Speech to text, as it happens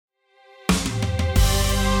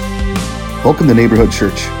Welcome to Neighborhood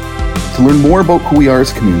Church. To learn more about who we are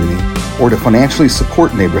as a community or to financially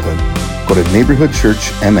support Neighborhood, go to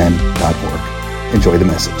neighborhoodchurchmn.org. Enjoy the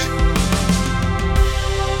message.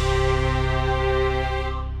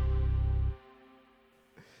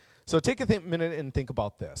 So take a minute and think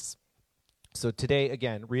about this. So today,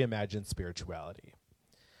 again, ReImagine Spirituality.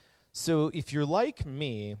 So if you're like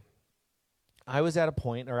me, I was at a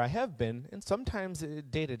point, or I have been, and sometimes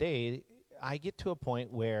day to day, I get to a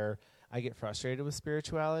point where I get frustrated with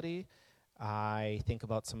spirituality. I think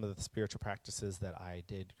about some of the spiritual practices that I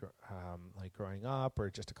did like growing up or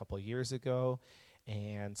just a couple of years ago,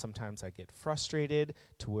 and sometimes I get frustrated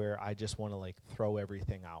to where I just want to like throw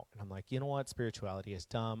everything out. And I'm like, you know what, spirituality is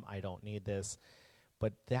dumb, I don't need this.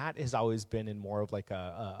 But that has always been in more of like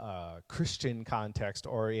a Christian context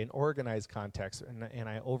or an organized context. And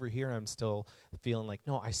I over here, I'm still feeling like,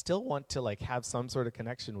 no, I still want to like have some sort of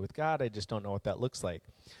connection with God. I just don't know what that looks like.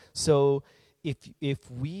 So if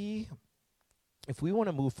we want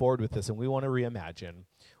to move forward with this and we want to reimagine,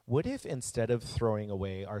 what if instead of throwing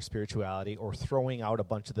away our spirituality or throwing out a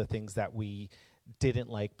bunch of the things that we didn't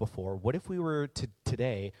like before, what if we were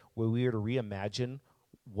today where we were to reimagine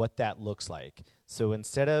what that looks like? So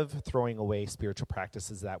instead of throwing away spiritual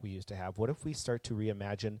practices that we used to have, what if we start to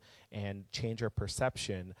reimagine and change our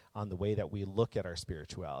perception on the way that we look at our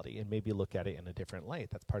spirituality and maybe look at it in a different light?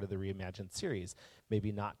 That's part of the ReImagine series.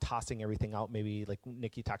 Maybe not tossing everything out. Maybe like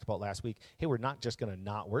Nikki talked about last week, hey, we're not just going to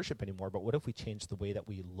not worship anymore, but what if we change the way that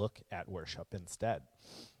we look at worship instead?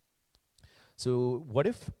 So what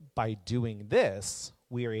if by doing this,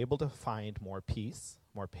 we are able to find more peace,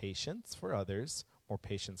 more patience for others, more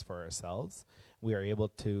patience for ourselves? We are able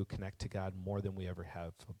to connect to God more than we ever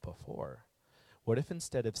have before. What if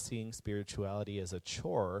instead of seeing spirituality as a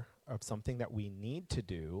chore of something that we need to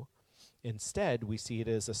do, instead we see it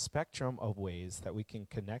as a spectrum of ways that we can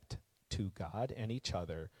connect to God and each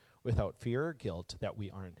other without fear or guilt that we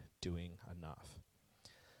aren't doing enough?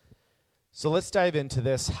 So let's dive into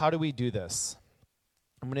this. How do we do this?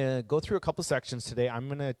 I'm going to go through a couple sections today. I'm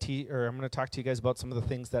going to talk to you guys about some of the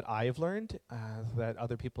things that I've learned that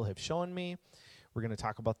other people have shown me. We're going to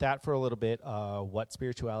talk about that for a little bit, what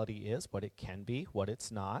spirituality is, what it can be, what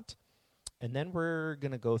it's not. And then we're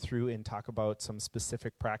going to go through and talk about some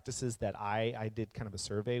specific practices that I did kind of a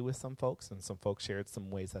survey with some folks, and some folks shared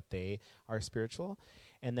some ways that they are spiritual.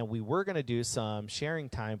 And then we were going to do some sharing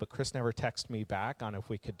time, but Chris never texted me back on if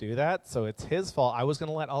we could do that, so it's his fault. I was going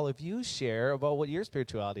to let all of you share about what your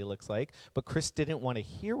spirituality looks like, but Chris didn't want to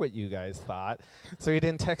hear what you guys thought, so he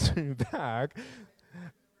didn't text me back.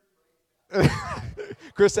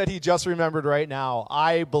 Chris said he just remembered right now.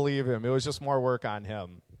 I believe him. It was just more work on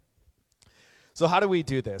him. So how do we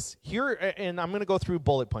do this? Here, and I'm going to go through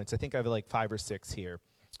bullet points. I think I have like 5 or 6 here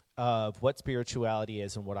of what spirituality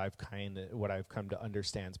is and what I've come to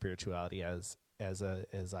understand spirituality as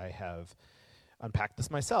I have unpacked this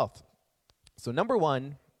myself. So number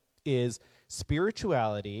 1 is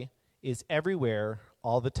spirituality is everywhere,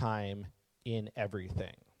 all the time, in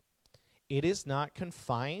everything. It is not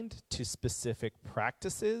confined to specific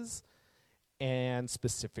practices and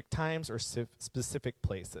specific times or specific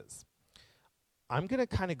places. I'm going to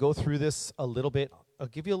kind of go through this a little bit. I'll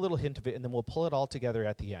give you a little hint of it, and then we'll pull it all together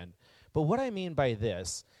at the end. But what I mean by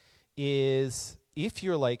this is if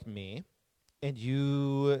you're like me and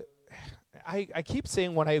I keep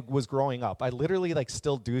saying when I was growing up, I literally like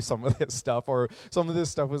still do some of this stuff, or some of this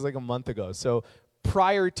stuff was like a month ago. So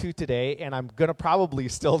prior to today, and I'm going to probably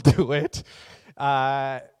still do it,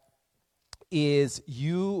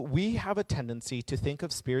 we have a tendency to think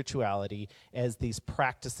of spirituality as these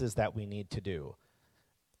practices that we need to do.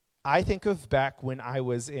 I think of back when I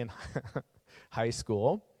was in high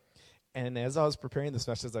school, and as I was preparing this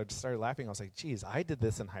message, I just started laughing. I was like, geez, I did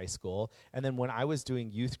this in high school. And then when I was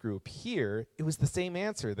doing youth group here, it was the same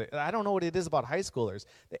answer. I don't know what it is about high schoolers.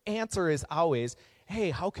 The answer is always,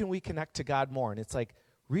 hey, how can we connect to God more? And it's like,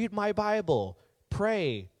 read my Bible,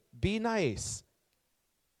 pray, be nice.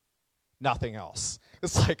 Nothing else.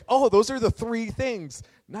 It's like, oh, those are the 3 things.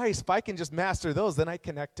 Nice. If I can just master those, then I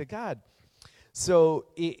connect to God. So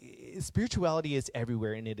spirituality is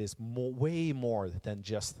everywhere, and it is way more than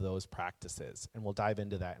just those practices. And we'll dive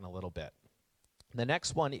into that in a little bit. The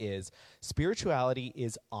next one is spirituality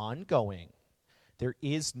is ongoing. There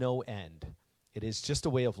is no end. It is just a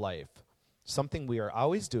way of life, something we are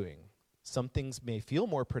always doing. Some things may feel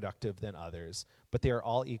more productive than others, but they are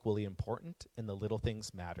all equally important, and the little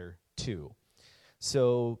things matter too.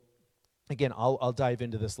 So again, I'll dive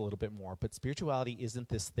into this a little bit more, but spirituality isn't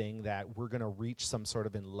this thing that we're going to reach some sort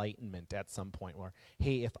of enlightenment at some point where,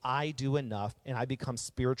 hey, if I do enough and I become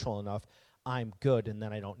spiritual enough, I'm good, and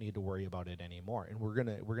then I don't need to worry about it anymore. And we're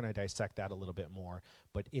gonna dissect that a little bit more.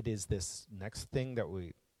 But it is this next thing that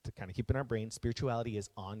we to kind of keep in our brain. Spirituality is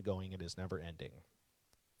ongoing; it is never ending.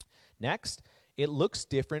 Next, it looks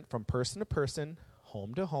different from person to person,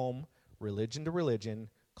 home to home, religion to religion,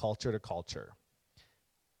 culture to culture.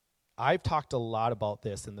 I've talked a lot about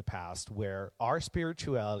this in the past, where our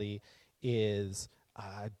spirituality is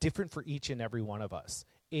different for each and every one of us.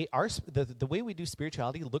 The way we do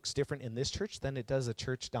spirituality looks different in this church than it does a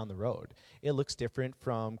church down the road. It looks different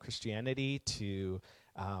from Christianity to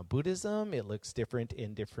Buddhism. It looks different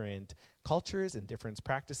in different cultures and different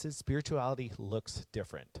practices. Spirituality looks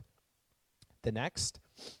different. The next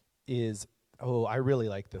is, I really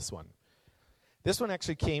like this one. This one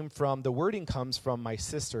actually came from, the wording comes from my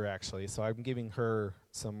sister, actually, so I'm giving her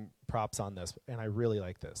some props on this, and I really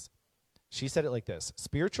like this. She said it like this: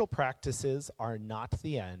 spiritual practices are not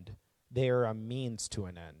the end, they are a means to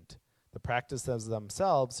an end. The practices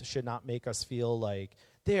themselves should not make us feel like,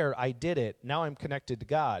 there, I did it, now I'm connected to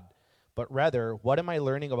God, but rather, what am I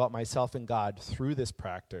learning about myself and God through this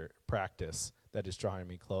practice that is drawing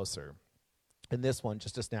me closer? And this one,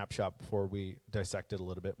 just a snapshot before we dissect it a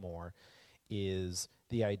little bit more, is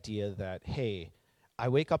the idea that, hey, I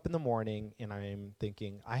wake up in the morning and I'm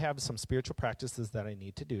thinking, I have some spiritual practices that I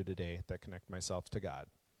need to do today that connect myself to God.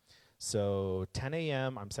 So 10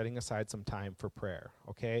 a.m., I'm setting aside some time for prayer,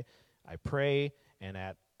 okay? I pray, and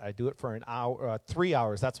I do it for an hour, 3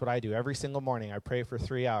 hours. That's what I do every single morning. I pray for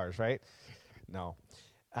 3 hours, right? No.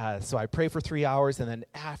 So I pray for 3 hours, and then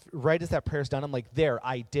right as that prayer's done, I'm like, there,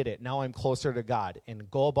 I did it. Now I'm closer to God, and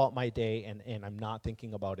go about my day, and I'm not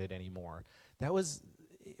thinking about it anymore. That was,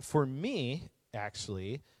 for me,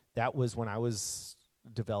 actually, that was when I was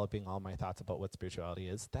developing all my thoughts about what spirituality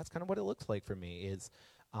is. That's kind of what it looks like for me, is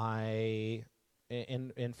and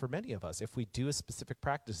for many of us, if we do a specific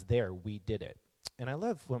practice, there, we did it. And I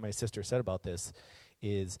love what my sister said about this,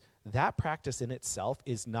 is that practice in itself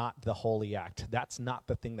is not the holy act. That's not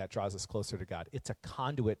the thing that draws us closer to God. It's a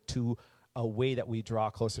conduit to a way that we draw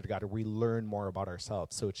closer to God, or we learn more about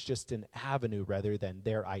ourselves. So it's just an avenue rather than,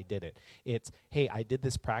 there, I did it. It's, hey, I did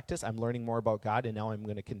this practice, I'm learning more about God, and now I'm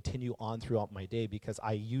going to continue on throughout my day because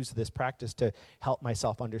I use this practice to help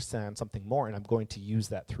myself understand something more, and I'm going to use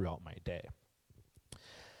that throughout my day.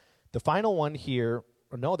 The final one here,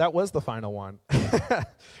 no, that was the final one.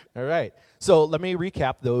 All right. So let me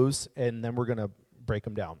recap those, and then we're going to break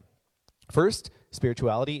them down. First,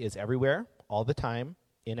 spirituality is everywhere, all the time,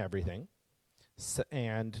 in everything.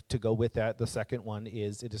 And to go with that, the second one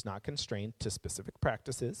is it is not constrained to specific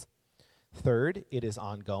practices. Third, it is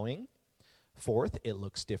ongoing. Fourth, it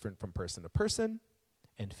looks different from person to person.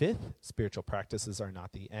 And fifth, spiritual practices are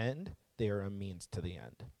not the end, they are a means to the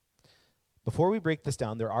end. Before we break this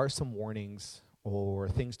down, there are some warnings or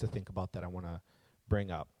things to think about that I want to bring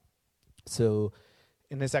up. So,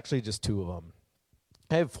 and there's actually just two of them.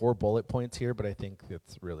 I have 4 bullet points here, but I think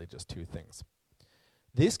it's really just 2 things.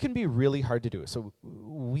 This can be really hard to do. So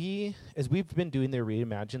as we've been doing the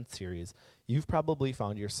ReImagine series, you've probably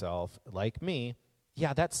found yourself, like me,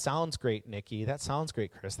 yeah, that sounds great, Nikki. That sounds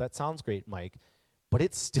great, Chris. That sounds great, Mike. But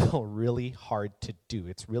it's still really hard to do.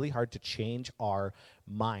 It's really hard to change our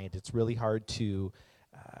mind. It's really hard to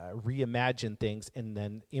reimagine things and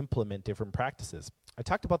then implement different practices. I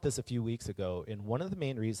talked about this a few weeks ago, and one of the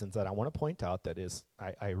main reasons that I want to point out that is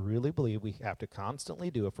I really believe we have to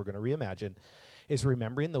constantly do if we're going to reimagine is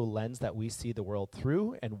remembering the lens that we see the world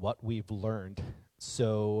through and what we've learned.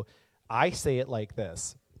 So I say it like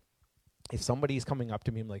this. If somebody's coming up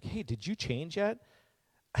to me and like, hey, did you change yet?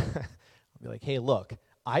 I'll be like, hey, look,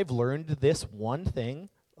 I've learned this one thing.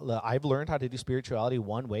 I've learned how to do spirituality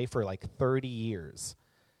one way for like 30 years.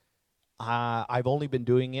 I've only been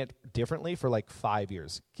doing it differently for like 5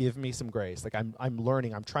 years. Give me some grace. Like I'm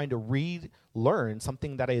learning. I'm trying to relearn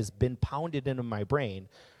something that has been pounded into my brain.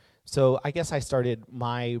 So I guess I started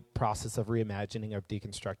my process of reimagining, of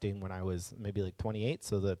deconstructing when I was maybe like 28.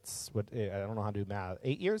 So that's what, I don't know how to do math,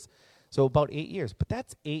 8 years? So about 8 years. But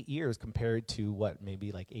that's 8 years compared to what,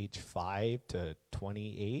 maybe like age 5 to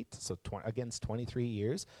 28. So against 23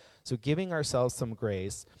 years. So giving ourselves some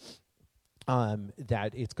grace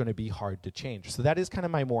that it's going to be hard to change. So that is kind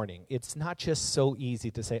of my morning. It's not just so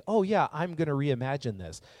easy to say, oh yeah, I'm going to reimagine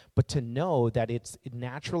this, but to know that it's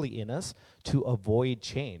naturally in us to avoid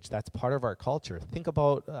change. That's part of our culture. Think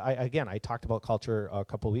about, I talked about culture a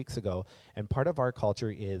couple weeks ago, and part of our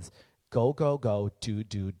culture is go, go, go, do,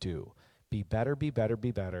 do, do. Be better, be better,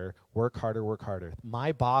 be better. Work harder, work harder.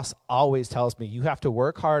 My boss always tells me you have to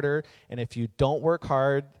work harder, and if you don't work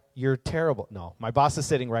hard, you're terrible. No, my boss is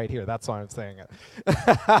sitting right here. That's why I'm saying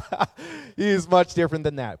it. He's much different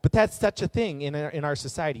than that. But that's such a thing in our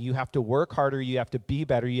society. You have to work harder. You have to be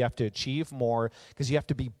better. You have to achieve more because you have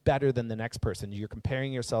to be better than the next person. You're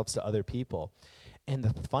comparing yourselves to other people. And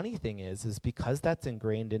the funny thing is because that's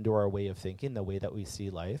ingrained into our way of thinking, the way that we see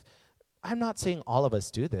life, I'm not saying all of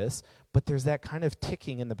us do this, but there's that kind of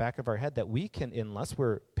ticking in the back of our head that we can, unless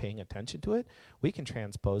we're paying attention to it, we can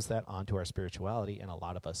transpose that onto our spirituality, and a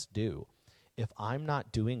lot of us do. If I'm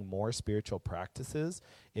not doing more spiritual practices,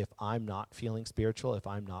 if I'm not feeling spiritual, if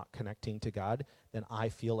I'm not connecting to God, then I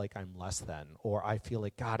feel like I'm less than, or I feel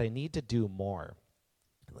like, God, I need to do more.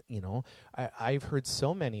 You know, I've heard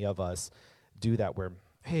so many of us do that where,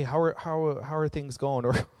 hey, how are things going?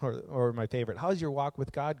 Or my favorite, how's your walk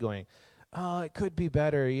with God going? Oh, it could be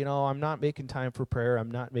better. You know, I'm not making time for prayer.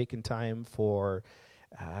 I'm not making time for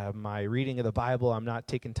my reading of the Bible. I'm not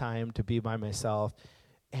taking time to be by myself.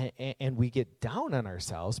 And we get down on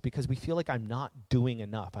ourselves because we feel like I'm not doing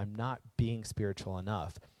enough. I'm not being spiritual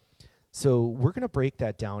enough. So we're going to break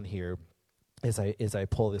that down here as I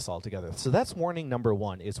pull this all together. So that's warning number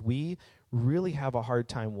one, is we really have a hard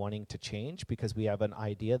time wanting to change because we have an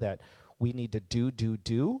idea that we need to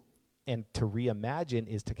do. And to reimagine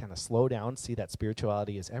is to kind of slow down, see that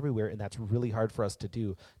spirituality is everywhere, and that's really hard for us to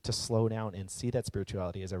do, to slow down and see that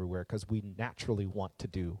spirituality is everywhere because we naturally want to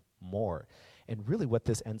do more. And really what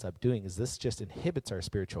this ends up doing is this just inhibits our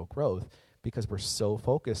spiritual growth because we're so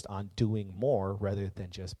focused on doing more rather than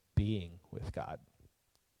just being with God.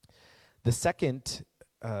 The second,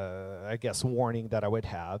 warning that I would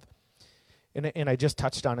have, and I just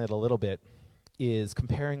touched on it a little bit, is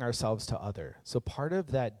comparing ourselves to other. So part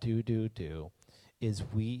of that do is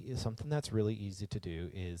something that's really easy to do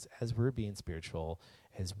is, as we're being spiritual,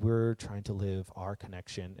 as we're trying to live our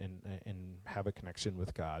connection and have a connection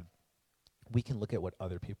with God, we can look at what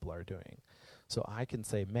other people are doing. So I can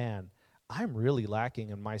say, man, I'm really lacking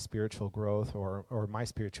in my spiritual growth or my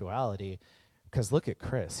spirituality. Because look at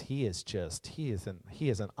Chris, he is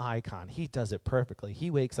an icon. He does it perfectly. He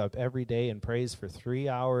wakes up every day and prays for 3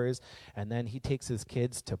 hours, and then he takes his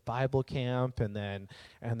kids to Bible camp, and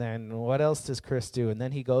then what else does Chris do? And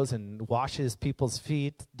then he goes and washes people's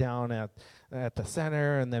feet down at the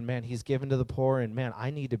center, and then, man, he's given to the poor, and man, I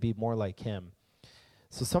need to be more like him.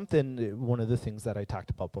 So one of the things that I talked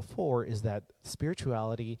about before is that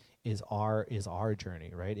spirituality is our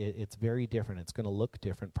journey, right? It's very different. It's going to look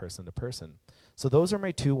different person to person. So those are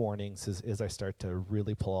my two warnings as I start to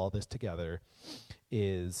really pull all this together,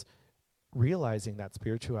 is realizing that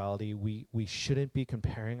spirituality, we shouldn't be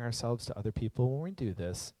comparing ourselves to other people when we do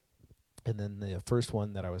this. And then the first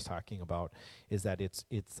one that I was talking about is that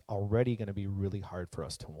it's already going to be really hard for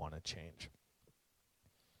us to want to change.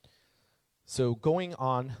 So going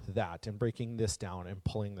on that and breaking this down and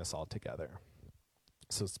pulling this all together.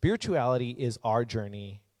 So spirituality is our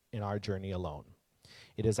journey and our journey alone.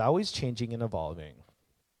 It is always changing and evolving.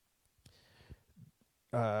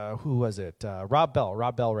 Who was it? Rob Bell.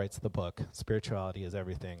 Rob Bell writes the book, Spirituality is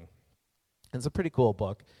Everything. It's a pretty cool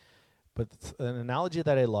book. But an analogy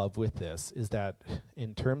that I love with this is that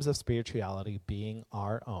in terms of spirituality being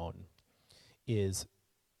our own is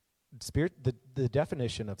the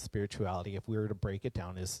definition of spirituality, if we were to break it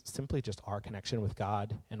down, is simply just our connection with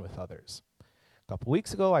God and with others. A couple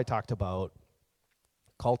weeks ago, I talked about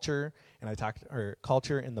culture, and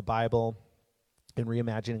culture in the Bible, and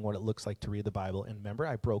reimagining what it looks like to read the Bible. And remember,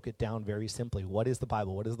 I broke it down very simply. What is the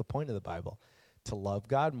Bible? What is the point of the Bible? To love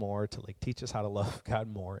God more, to teach us how to love God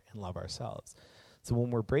more and love ourselves. So when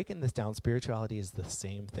we're breaking this down, spirituality is the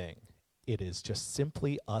same thing. It is just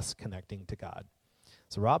simply us connecting to God.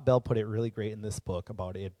 So Rob Bell put it really great in this book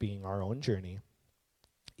about it being our own journey,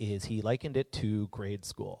 is he likened it to grade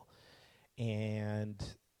school. And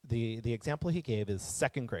the example he gave is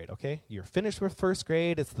second grade, okay? You're finished with first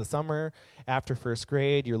grade. It's the summer after first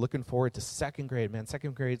grade. You're looking forward to second grade. Man,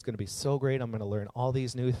 second grade is going to be so great. I'm going to learn all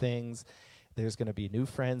these new things. There's going to be new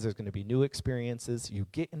friends. There's going to be new experiences. You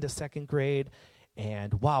get into second grade,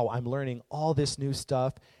 and wow, I'm learning all this new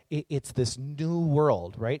stuff. It's this new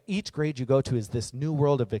world, right? Each grade you go to is this new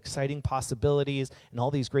world of exciting possibilities and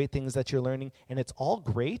all these great things that you're learning, and it's all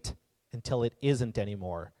great until it isn't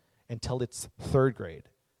anymore, until it's third grade.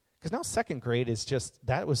 Because now second grade is just,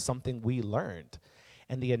 that was something we learned.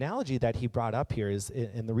 And the analogy that he brought up here is,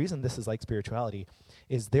 and the reason this is like spirituality,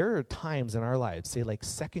 is there are times in our lives, say like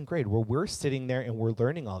second grade, where we're sitting there and we're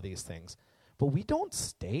learning all these things, but we don't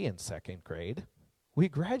stay in second grade. We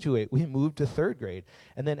graduate, we move to third grade.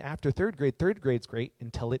 And then after third grade's great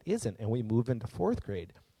until it isn't, and we move into fourth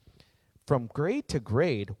grade. From grade to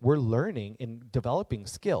grade, we're learning and developing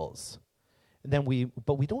skills.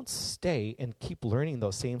 But we don't stay and keep learning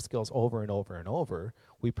those same skills over and over and over.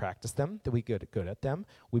 We practice them, then we get good at them,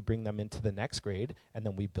 we bring them into the next grade, and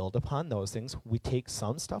then we build upon those things. We take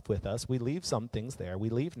some stuff with us, we leave some things there, we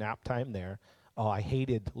leave nap time there. Oh, I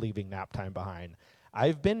hated leaving nap time behind.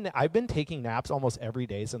 I've been taking naps almost every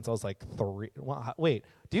day since I was like 3. Well, wait,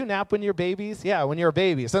 do you nap when you're babies? Yeah, when you're a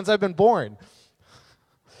baby, since I've been born.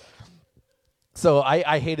 So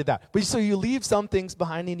I hated that. But so you leave some things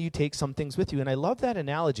behind and you take some things with you. And I love that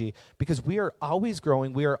analogy because we are always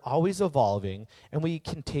growing, we are always evolving, and we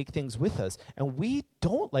can take things with us. And we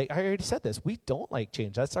don't like, I already said this, we don't like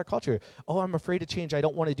change. That's our culture. Oh, I'm afraid of change. I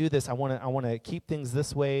don't want to do this. I want to keep things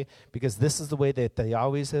this way because this is the way that they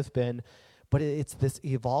always have been. But it's this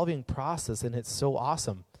evolving process, and it's so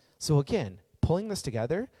awesome. So again, pulling this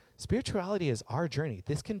together, spirituality is our journey.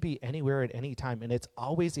 This can be anywhere at any time, and it's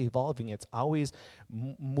always evolving. It's always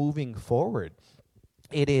moving forward.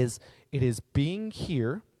 It is being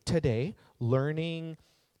here today, learning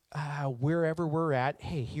wherever we're at.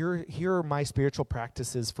 Hey, here are my spiritual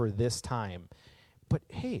practices for this time. But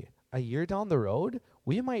hey, a year down the road,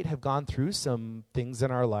 we might have gone through some things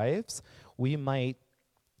in our lives. We might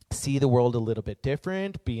see the world a little bit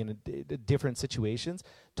different, be in different situations,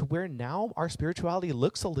 to where now our spirituality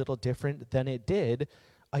looks a little different than it did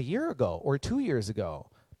a year ago or 2 years ago.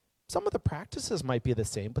 Some of the practices might be the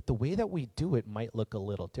same, but the way that we do it might look a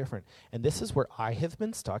little different. And this is where I have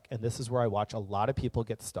been stuck, and this is where I watch a lot of people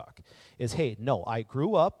get stuck, is, hey, no, I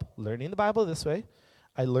grew up learning the Bible this way.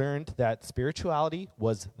 I learned that spirituality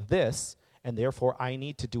was this, and therefore I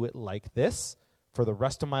need to do it like this for the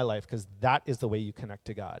rest of my life, because that is the way you connect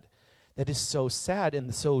to God. That is so sad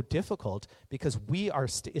and so difficult because we are,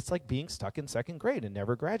 it's like being stuck in second grade and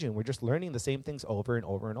never graduating. We're just learning the same things over and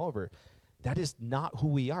over and over. That is not who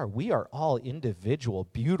we are. We are all individual,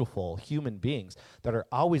 beautiful human beings that are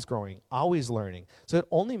always growing, always learning. So it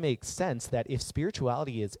only makes sense that if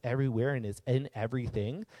spirituality is everywhere and is in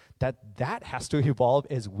everything, that has to evolve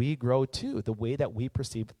as we grow too, the way that we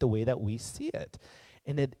perceive it, the way that we see it.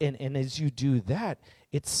 And as you do that,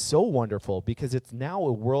 it's so wonderful because it's now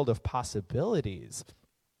a world of possibilities.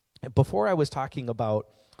 Before I was talking about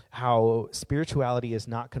how spirituality is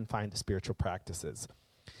not confined to spiritual practices.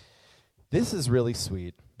 This is really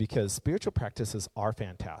sweet because spiritual practices are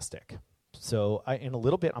fantastic. So in a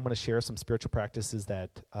little bit, I'm going to share some spiritual practices that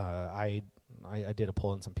I did a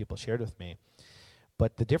poll and some people shared with me.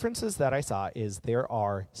 But the differences that I saw is there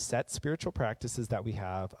are set spiritual practices that we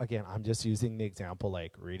have. Again, I'm just using the example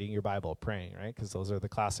like reading your Bible, praying, right? Because those are the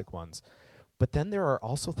classic ones. But then there are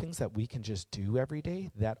also things that we can just do every day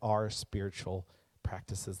that are spiritual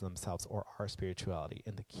practices themselves or our spirituality.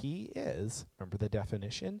 And the key is, remember the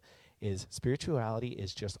definition, is spirituality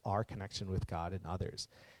is just our connection with God and others.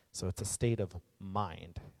 So it's a state of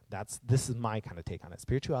mind. This is my kind of take on it.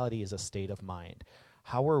 Spirituality is a state of mind.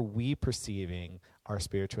 How are we perceiving our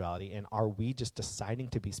spirituality, and are we just deciding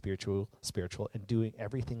to be spiritual and doing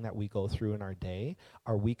everything that we go through in our day?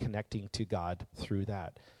 Are we connecting to God through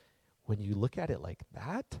that? When you look at it like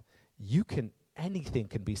that, anything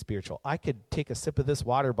can be spiritual. I could take a sip of this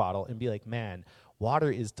water bottle and be like, man,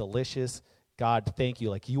 water is delicious. God, thank you.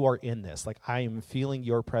 Like, you are in this. Like, I am feeling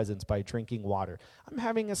your presence by drinking water. I'm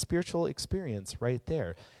having a spiritual experience right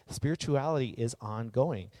there. Spirituality is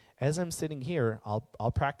ongoing. As I'm sitting here,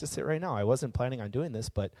 I'll practice it right now. I wasn't planning on doing this,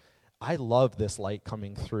 but I love this light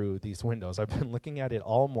coming through these windows. I've been looking at it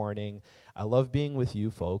all morning. I love being with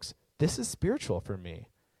you folks. This is spiritual for me.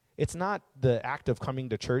 It's not the act of coming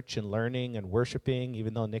to church and learning and worshiping,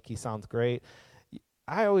 even though Nikki sounds great.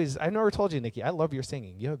 I never told you, Nikki, I love your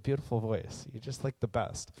singing. You have a beautiful voice. You're just like the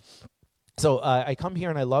best. So I come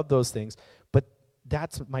here and I love those things, but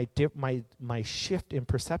that's my shift in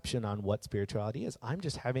perception on what spirituality is. I'm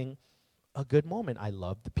just having a good moment. I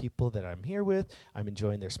love the people that I'm here with. I'm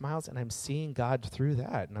enjoying their smiles, and I'm seeing God through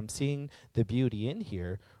that, and I'm seeing the beauty in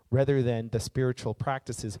here rather than the spiritual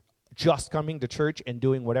practices just coming to church and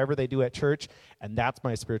doing whatever they do at church, and that's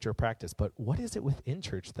my spiritual practice. But what is it within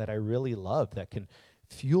church that I really love that can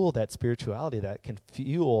fuel that spirituality, that can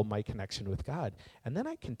fuel my connection with God? And then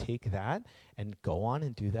I can take that and go on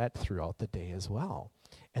and do that throughout the day as well.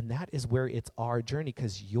 And that is where it's our journey,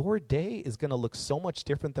 because your day is going to look so much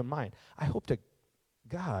different than mine. I hope to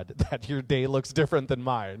God that your day looks different than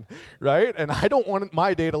mine, right? And I don't want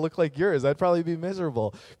my day to look like yours. I'd probably be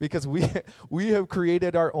miserable, because we have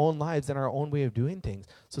created our own lives and our own way of doing things.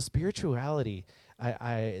 So spirituality,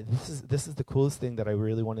 this is the coolest thing that I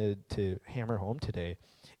really wanted to hammer home today,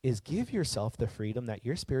 is give yourself the freedom that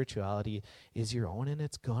your spirituality is your own and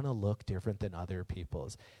it's going to look different than other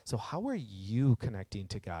people's. So how are you connecting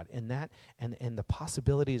to God? And the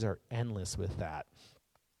possibilities are endless with that.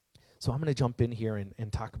 So I'm going to jump in here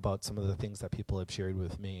and talk about some of the things that people have shared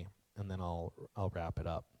with me, and then I'll wrap it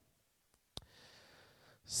up.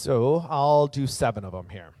 So I'll do 7 of them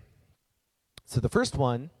here. So the first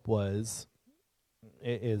one is,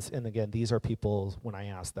 and again, these are people, when I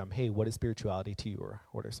ask them, hey, what is spirituality to you, or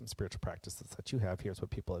what are some spiritual practices that you have? Here's what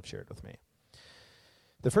people have shared with me.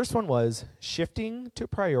 The first one was shifting to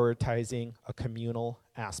prioritizing a communal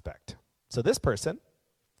aspect. So this person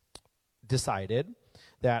decided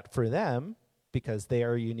that for them, because they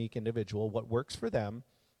are a unique individual, what works for them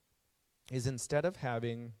is instead of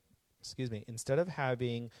having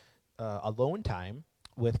alone time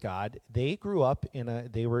with God, they grew up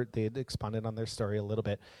they had expanded on their story a little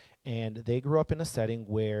bit, and they grew up in a setting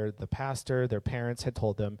where the pastor, their parents had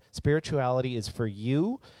told them, spirituality is for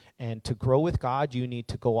you, and to grow with God, you need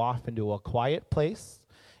to go off into a quiet place,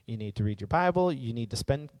 you need to read your Bible, you need to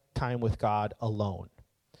spend time with God alone.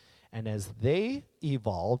 And as they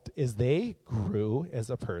evolved, as they grew as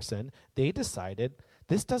a person, they decided,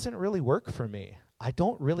 this doesn't really work for me. I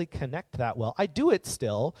don't really connect that well. I do it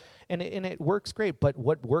still, and it works great, but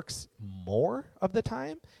what works more of the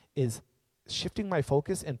time is shifting my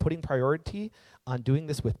focus and putting priority on doing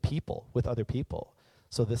this with people, with other people.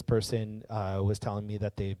 So this person was telling me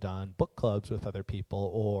that they've done book clubs with other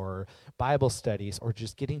people, or Bible studies, or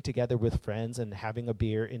just getting together with friends and having a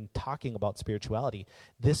beer and talking about spirituality.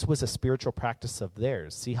 This was a spiritual practice of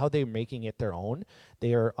theirs. See how they're making it their own?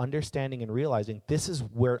 They are understanding and realizing, this is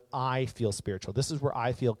where I feel spiritual. This is where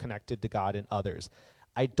I feel connected to God and others.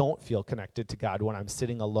 I don't feel connected to God when I'm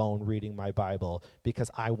sitting alone reading my Bible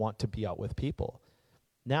because I want to be out with people.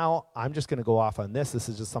 Now, I'm just going to go off on this. This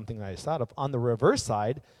is just something that I thought of. On the reverse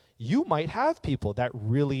side, you might have people that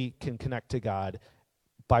really can connect to God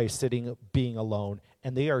by being alone,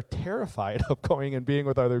 and they are terrified of going and being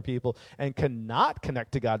with other people and cannot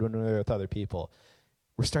connect to God when they're with other people.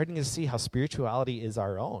 We're starting to see how spirituality is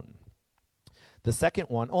our own. The second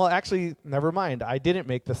one, well, actually, never mind. I didn't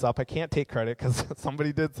make this up. I can't take credit because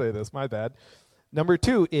somebody did say this. My bad. Number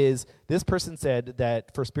 2 is this person said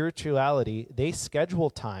that for spirituality, they schedule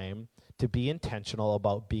time to be intentional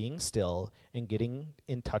about being still and getting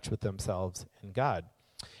in touch with themselves and God.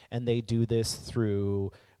 And they do this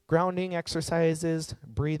through grounding exercises,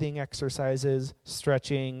 breathing exercises,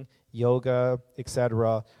 stretching, yoga,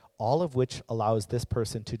 etc., all of which allows this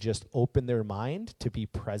person to just open their mind to be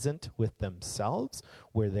present with themselves,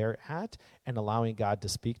 where they're at, and allowing God to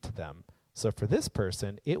speak to them. So for this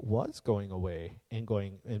person, it was going away and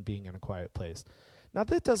going and being in a quiet place. Now,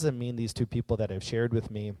 that doesn't mean these 2 people that have shared with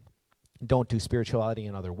me don't do spirituality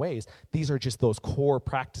in other ways. These are just those core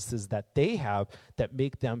practices that they have that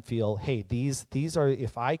make them feel, hey, these are,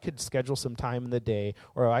 if I could schedule some time in the day,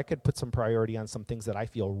 or I could put some priority on some things that I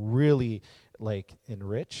feel really like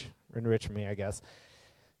enrich me, I guess,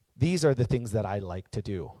 these are the things that I like to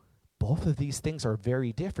do. Both of these things are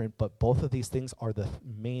very different, but both of these things are the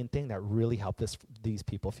main thing that really help these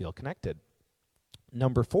people feel connected.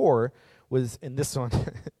 Number 4 was, and this one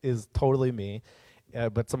is totally me,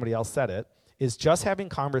 but somebody else said it, is just having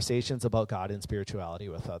conversations about God and spirituality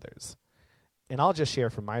with others. And I'll just share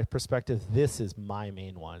from my perspective, this is my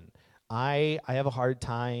main one. I have a hard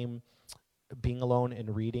time being alone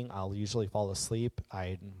and reading. I'll usually fall asleep.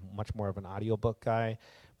 I'm much more of an audiobook guy.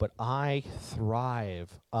 But I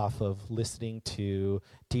thrive off of listening to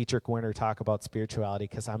Dietrich Winter talk about spirituality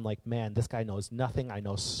because I'm like, man, this guy knows nothing. I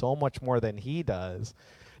know so much more than he does.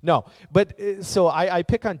 No, but so I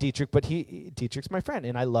pick on Dietrich, but Dietrich's my friend,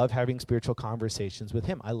 and I love having spiritual conversations with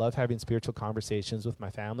him. I love having spiritual conversations with my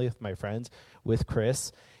family, with my friends, with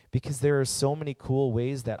Chris, because there are so many cool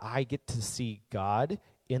ways that I get to see God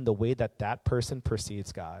in the way that that person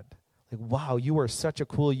perceives God. Like, wow, you are such a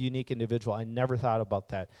cool, unique individual. I never thought about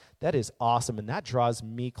that. That is awesome, and that draws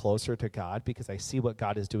me closer to God because I see what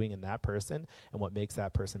God is doing in that person and what makes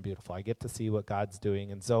that person beautiful. I get to see what God's doing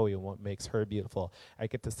in Zoe and what makes her beautiful. I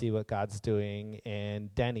get to see what God's doing in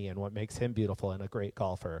Denny and what makes him beautiful and a great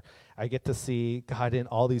golfer. I get to see God in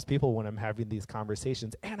all these people when I'm having these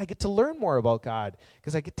conversations, and I get to learn more about God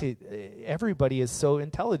because everybody is so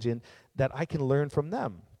intelligent that I can learn from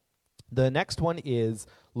them. The next one is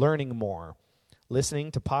learning more,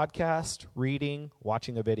 listening to podcasts, reading,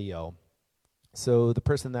 watching a video. So the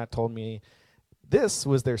person that told me this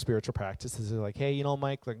was their spiritual practice is like, hey,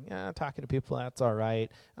 Mike, talking to people, that's all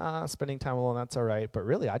right. Spending time alone, that's all right. But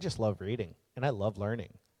really, I just love reading, and I love learning.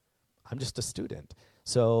 I'm just a student.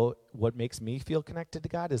 So what makes me feel connected to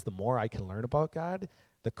God is the more I can learn about God,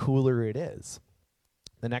 the cooler it is.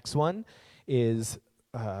 The next one is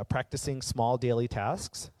practicing small daily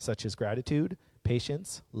tasks such as gratitude,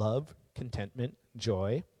 patience, love, contentment,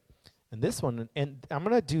 joy. And this one, and I'm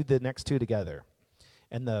going to do the next two together.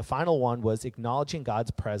 And the final one was acknowledging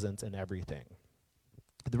God's presence in everything.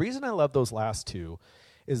 The reason I love those last two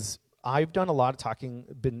is I've been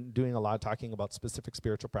doing a lot of talking about specific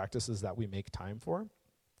spiritual practices that we make time for.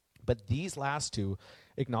 But these last two,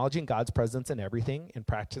 acknowledging God's presence in everything and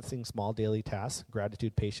practicing small daily tasks,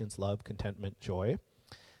 gratitude, patience, love, contentment, joy,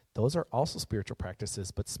 those are also spiritual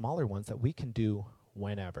practices, but smaller ones that we can do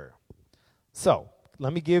whenever. So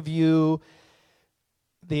let me give you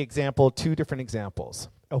two different examples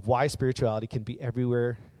of why spirituality can be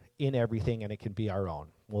everywhere, in everything, and it can be our own.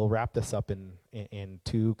 We'll wrap this up in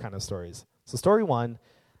two kind of stories. So story one,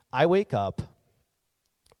 I wake up,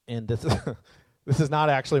 and this is not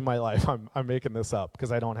actually my life. I'm making this up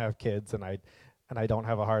because I don't have kids and I don't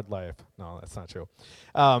have a hard life. No, that's not true.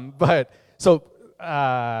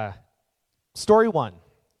 Story one,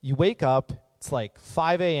 you wake up, it's like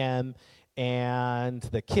 5 a.m., and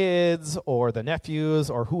the kids or the nephews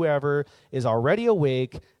or whoever is already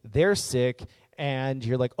awake, they're sick, and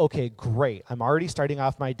you're like, okay, great. I'm already starting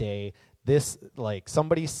off my day. This, like,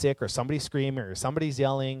 somebody's sick or somebody's screaming or somebody's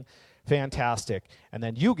yelling. Fantastic. And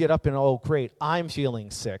then you get up and, oh, great, I'm feeling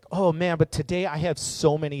sick. Oh, man, but today I have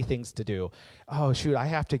so many things to do. Oh, shoot, I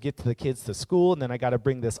have to get the kids to school, and then I got to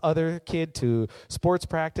bring this other kid to sports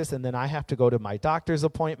practice, and then I have to go to my doctor's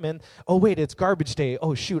appointment. Oh, wait, it's garbage day.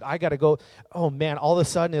 Oh, shoot, I got to go. Oh, man, all of a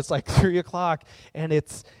sudden it's like 3 o'clock, and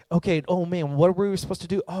it's, okay, oh, man, what were we supposed to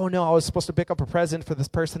do? Oh, no, I was supposed to pick up a present for this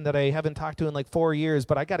person that I haven't talked to in like 4 years,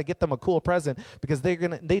 but I got to get them a cool present because they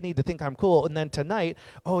need to think I'm cool. And then tonight,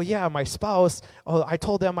 oh, yeah, my spouse, oh, I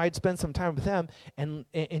told them I'd spend some time with them, and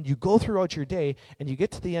you go throughout your day, and you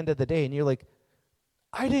get to the end of the day, and you're like,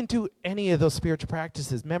 I didn't do any of those spiritual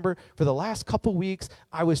practices. Remember, for the last couple weeks,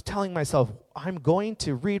 I was telling myself, I'm going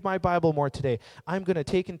to read my Bible more today. I'm going to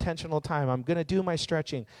take intentional time. I'm going to do my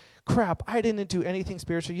stretching. Crap, I didn't do anything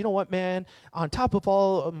spiritual. You know what, man? On top of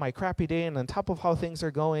all of my crappy day and on top of how things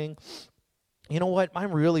are going, you know what?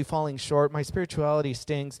 I'm really falling short. My spirituality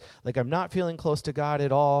stinks. Like, I'm not feeling close to God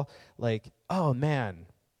at all. Like, oh, man.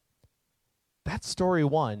 That's story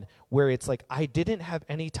one, where it's like, I didn't have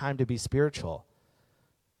any time to be spiritual.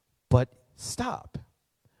 But stop.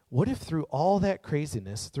 What if through all that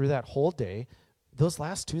craziness, through that whole day, those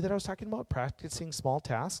last two that I was talking about, practicing small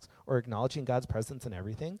tasks or acknowledging God's presence in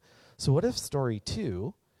everything, so what if story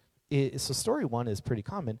two so story one is pretty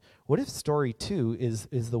common. What if story two is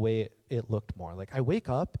the way it looked more? Like, I wake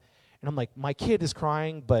up, and I'm like, my kid is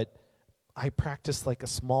crying, but I practice like a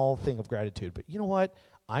small thing of gratitude. But you know what?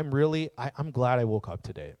 I'm glad I woke up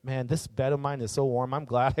today. Man, this bed of mine is so warm. I'm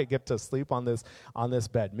glad I get to sleep on this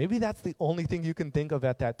bed. Maybe that's the only thing you can think of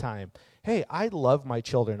at that time. Hey, I love my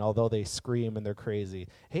children, although they scream and they're crazy.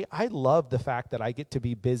 Hey, I love the fact that I get to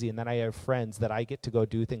be busy and that I have friends that I get to go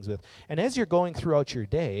do things with. And as you're going throughout your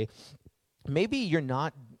day, maybe you're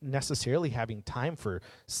not necessarily having time for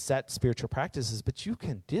set spiritual practices, but you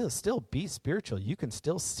can still be spiritual. You can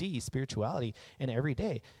still see spirituality in every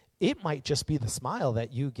day. It might just be the smile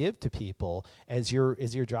that you give to people as you're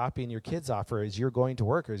dropping your kids off, or as you're going to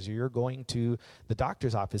work, or as you're going to the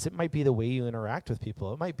doctor's office. It might be the way you interact with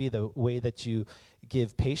people. It might be the way that you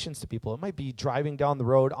give patience to people. It might be driving down the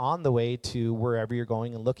road on the way to wherever you're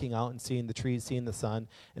going and looking out and seeing the trees, seeing the sun,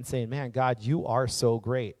 and saying, man, God, you are so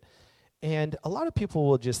great. And a lot of people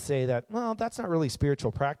will just say that, well, that's not really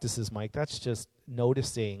spiritual practices, Mike. That's just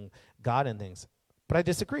noticing God in things. But I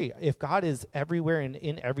disagree. If God is everywhere and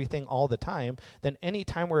in everything all the time, then any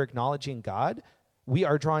time we're acknowledging God, we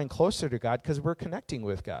are drawing closer to God because we're connecting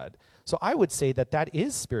with God. So I would say that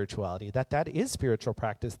is spirituality, that is spiritual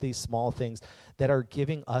practice, these small things that are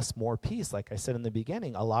giving us more peace, like I said in the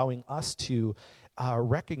beginning, allowing us to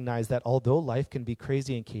recognize that although life can be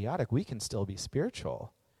crazy and chaotic, we can still be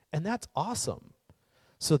spiritual. And that's awesome.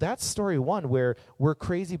 So that's story one, where we're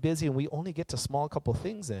crazy busy and we only get to small couple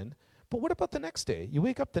things in. But what about the next day? You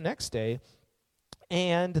wake up the next day,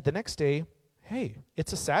 and the next day, hey,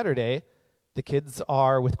 it's a Saturday. The kids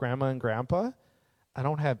are with grandma and grandpa. I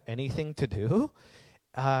don't have anything to do.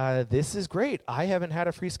 This is great. I haven't had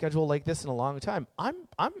a free schedule like this in a long time. I'm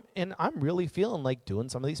really feeling like doing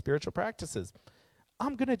some of these spiritual practices.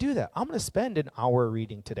 I'm going to do that. I'm going to spend an hour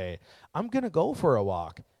reading today. I'm going to go for a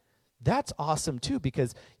walk. That's awesome too,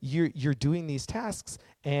 because you're doing these tasks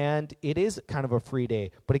and it is kind of a free day.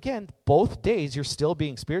 But again, both days you're still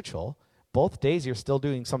being spiritual, Both days you're still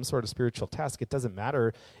doing some sort of spiritual task. It doesn't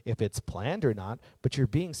matter if it's planned or not, but you're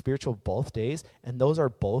being spiritual both days, and those are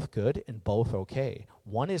both good and both okay.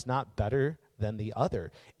 One is not better than the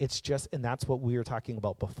other. It's just, and that's what we were talking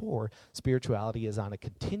about before, spirituality is on a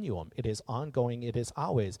continuum. It is ongoing, it is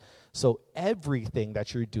always. So everything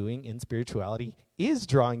that you're doing in spirituality is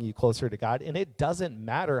drawing you closer to God, and it doesn't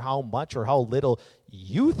matter how much or how little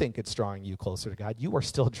you think it's drawing you closer to God. You are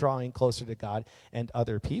still drawing closer to God and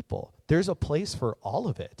other people. There's a place for all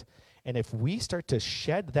of it. And if we start to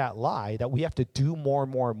shed that lie that we have to do more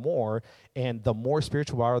and more and more, and the more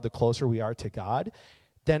spiritual we are, the closer we are to God,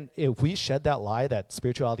 then if we shed that lie that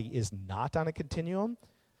spirituality is not on a continuum,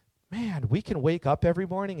 man, we can wake up every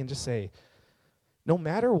morning and just say, no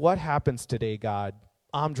matter what happens today, God,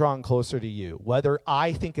 I'm drawing closer to you. Whether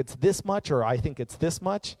I think it's this much or I think it's this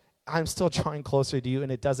much, I'm still drawing closer to you,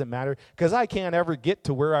 and it doesn't matter because I can't ever get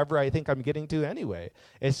to wherever I think I'm getting to anyway.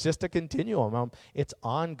 It's just a continuum. It's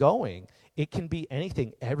ongoing. It can be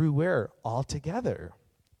anything, everywhere, all together.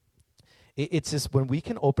 It's just when we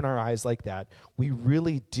can open our eyes like that, we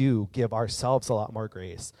really do give ourselves a lot more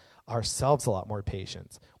grace, ourselves a lot more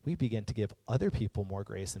patience. We begin to give other people more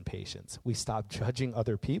grace and patience. We stop judging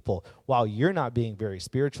other people while you're not being very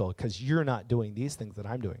spiritual because you're not doing these things that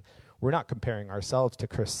I'm doing. We're not comparing ourselves to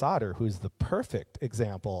Chris Sauter, who's the perfect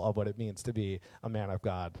example of what it means to be a man of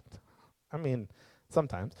God. I mean,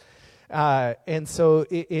 sometimes. And so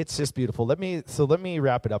it's just beautiful. Let me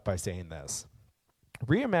wrap it up by saying this.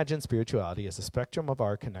 ReImagine Spirituality is a spectrum of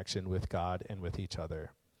our connection with God and with each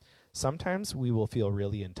other. Sometimes we will feel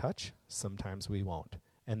really in touch, sometimes we won't.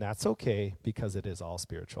 And that's okay because it is all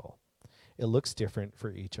spiritual. It looks different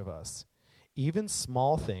for each of us. Even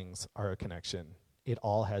small things are a connection. It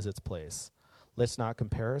all has its place. Let's not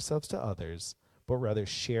compare ourselves to others, but rather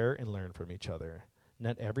share and learn from each other.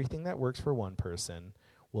 Not everything that works for one person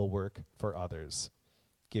will work for others.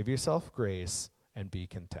 Give yourself grace and be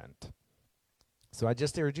content. So I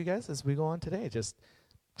just urge you guys as we go on today, just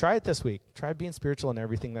try it this week. Try being spiritual in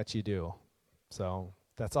everything that you do. So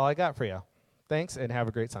that's all I got for you. Thanks, and have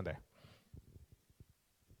a great Sunday.